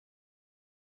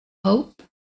Pope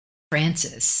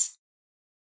Francis,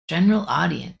 General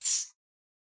Audience,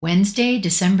 Wednesday,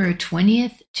 December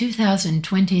 20th,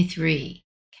 2023,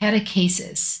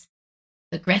 Catechesis,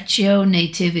 the Greccio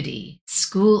Nativity,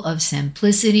 School of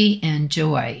Simplicity and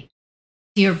Joy.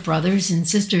 Dear brothers and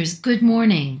sisters, good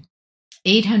morning.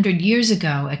 800 years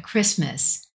ago at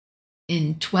Christmas,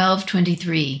 in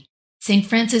 1223, St.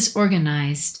 Francis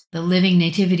organized the living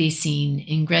nativity scene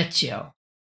in Greccio.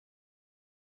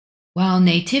 While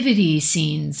nativity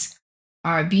scenes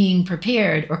are being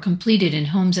prepared or completed in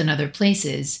homes and other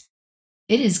places,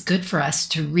 it is good for us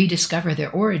to rediscover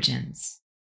their origins.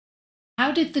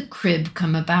 How did the crib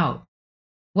come about?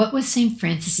 What was St.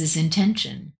 Francis's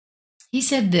intention? He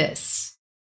said this: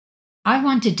 I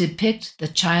want to depict the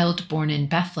child born in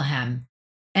Bethlehem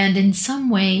and in some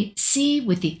way see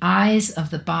with the eyes of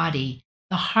the body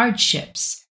the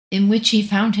hardships in which he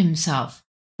found himself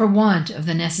for want of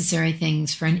the necessary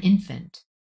things for an infant,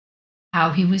 how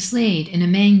he was laid in a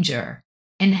manger,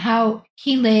 and how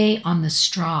he lay on the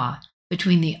straw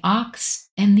between the ox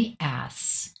and the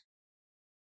ass.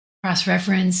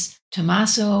 Cross-reference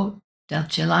Tommaso del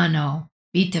Celano,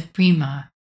 Vita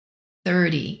Prima,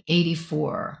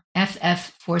 3084,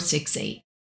 FF 468.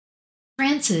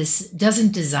 Francis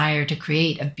doesn't desire to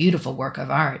create a beautiful work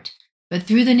of art, but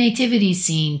through the nativity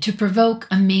scene to provoke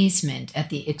amazement at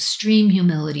the extreme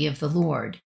humility of the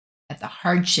Lord, at the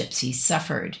hardships he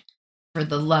suffered for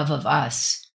the love of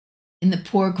us in the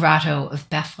poor grotto of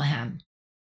Bethlehem.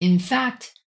 In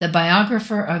fact, the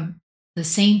biographer of the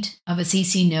Saint of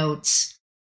Assisi notes,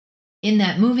 in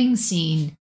that moving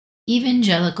scene,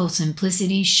 evangelical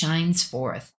simplicity shines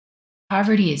forth,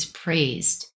 poverty is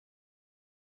praised,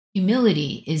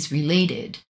 humility is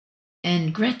related,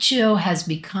 and Greccio has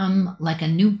become like a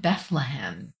new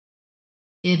Bethlehem.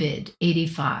 Ibid,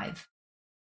 85.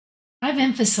 I've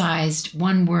emphasized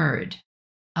one word: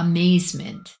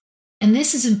 amazement. And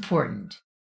this is important.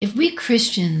 If we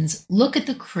Christians look at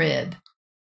the crib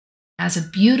as a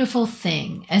beautiful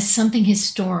thing, as something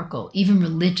historical, even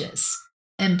religious,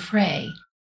 and pray,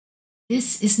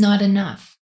 this is not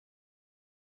enough.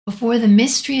 Before the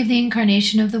mystery of the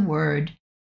incarnation of the Word,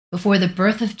 before the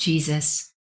birth of Jesus,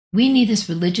 we need this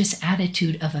religious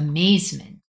attitude of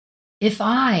amazement. If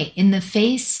I, in the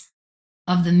face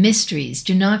of the mysteries,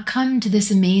 do not come to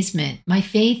this amazement, my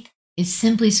faith is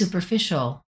simply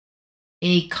superficial,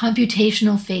 a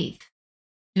computational faith.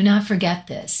 Do not forget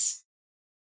this.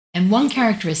 And one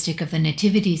characteristic of the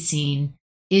nativity scene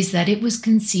is that it was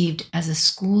conceived as a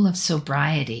school of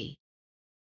sobriety.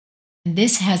 And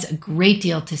this has a great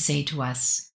deal to say to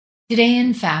us. Today,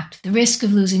 in fact, the risk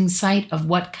of losing sight of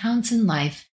what counts in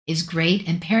life is great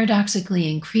and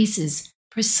paradoxically increases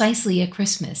precisely at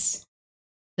Christmas.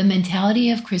 The mentality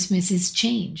of Christmas is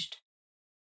changed,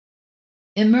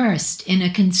 immersed in a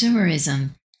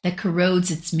consumerism that corrodes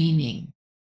its meaning.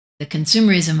 The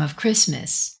consumerism of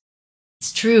Christmas.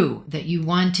 It's true that you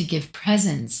want to give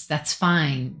presents, that's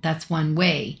fine, that's one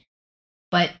way,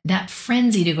 but that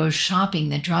frenzy to go shopping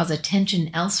that draws attention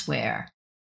elsewhere,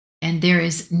 and there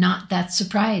is not that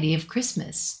sobriety of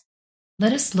Christmas.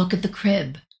 Let us look at the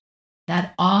crib,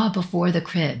 that awe before the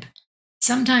crib.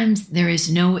 Sometimes there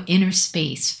is no inner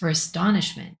space for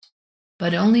astonishment,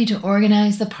 but only to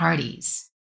organize the parties,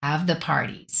 have the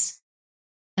parties.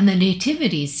 And the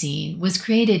nativity scene was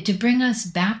created to bring us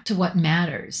back to what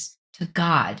matters, to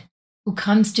God, who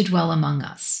comes to dwell among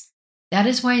us. That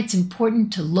is why it's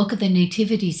important to look at the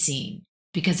nativity scene,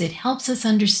 because it helps us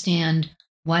understand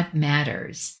what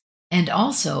matters, and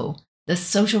also the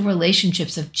social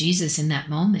relationships of Jesus in that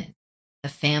moment. The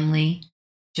family,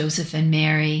 Joseph and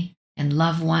Mary, and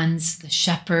loved ones, the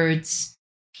shepherds,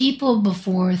 people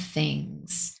before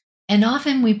things. And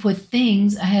often we put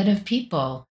things ahead of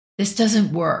people. This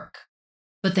doesn't work.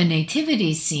 But the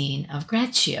nativity scene of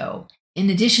Greccio,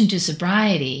 in addition to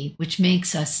sobriety, which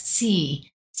makes us see,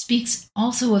 speaks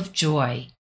also of joy.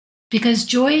 Because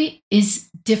joy is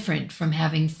different from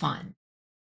having fun.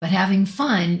 But having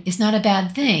fun is not a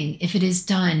bad thing if it is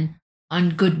done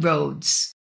on good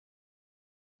roads.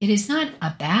 It is not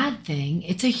a bad thing,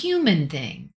 it's a human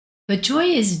thing. But joy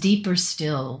is deeper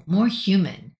still, more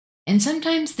human. And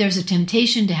sometimes there's a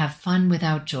temptation to have fun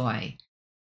without joy,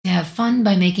 to have fun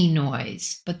by making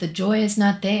noise, but the joy is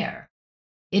not there.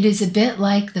 It is a bit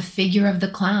like the figure of the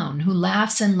clown who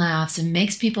laughs and laughs and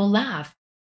makes people laugh,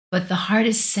 but the heart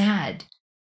is sad.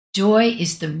 Joy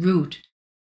is the root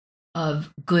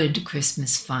of good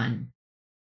Christmas fun.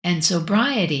 And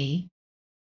sobriety,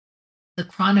 the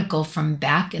chronicle from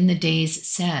back in the days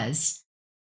says,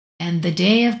 and the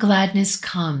day of gladness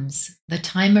comes, the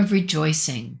time of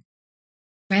rejoicing.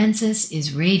 Francis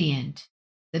is radiant.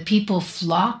 The people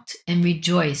flocked and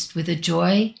rejoiced with a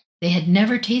joy they had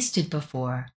never tasted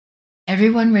before.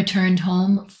 Everyone returned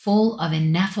home full of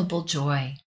ineffable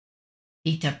joy.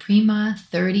 Vita Prima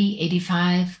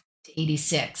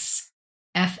 3085-86,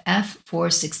 FF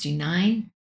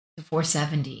 469 to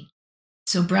 470.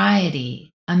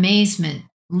 Sobriety, amazement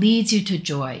leads you to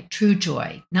joy, true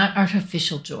joy, not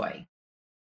artificial joy.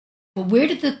 But where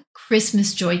did the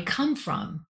Christmas joy come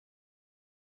from?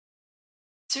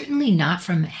 Certainly not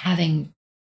from having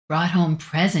brought home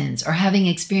presents or having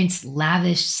experienced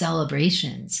lavish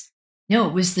celebrations. No,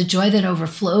 it was the joy that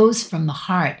overflows from the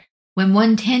heart when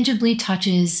one tangibly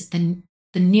touches the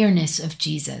nearness of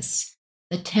Jesus,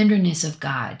 the tenderness of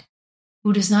God,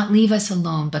 who does not leave us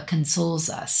alone but consoles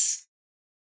us.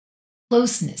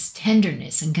 Closeness,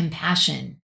 tenderness, and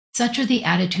compassion, such are the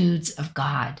attitudes of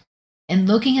God. And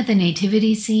looking at the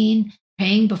nativity scene,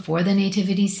 praying before the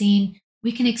nativity scene,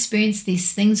 we can experience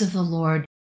these things of the Lord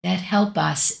that help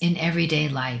us in everyday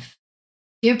life.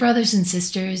 Dear brothers and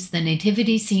sisters, the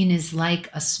nativity scene is like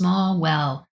a small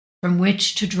well from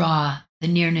which to draw the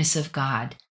nearness of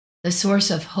God, the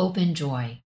source of hope and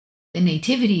joy. The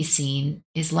nativity scene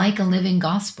is like a living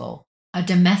gospel, a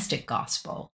domestic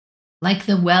gospel. Like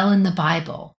the well in the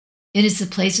Bible, it is the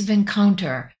place of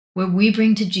encounter where we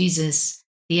bring to Jesus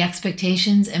the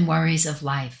expectations and worries of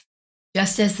life,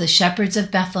 just as the shepherds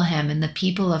of Bethlehem and the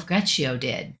people of Greccio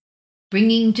did,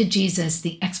 bringing to Jesus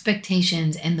the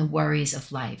expectations and the worries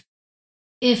of life.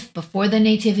 If, before the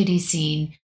nativity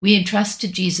scene, we entrust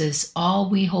to Jesus all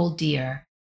we hold dear,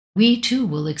 we too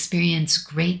will experience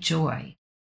great joy,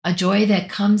 a joy that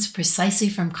comes precisely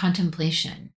from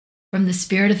contemplation, from the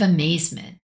spirit of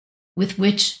amazement, with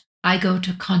which I go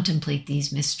to contemplate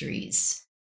these mysteries.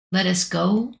 Let us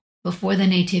go before the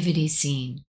nativity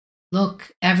scene.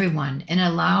 Look, everyone, and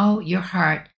allow your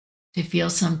heart to feel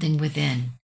something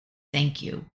within. Thank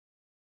you.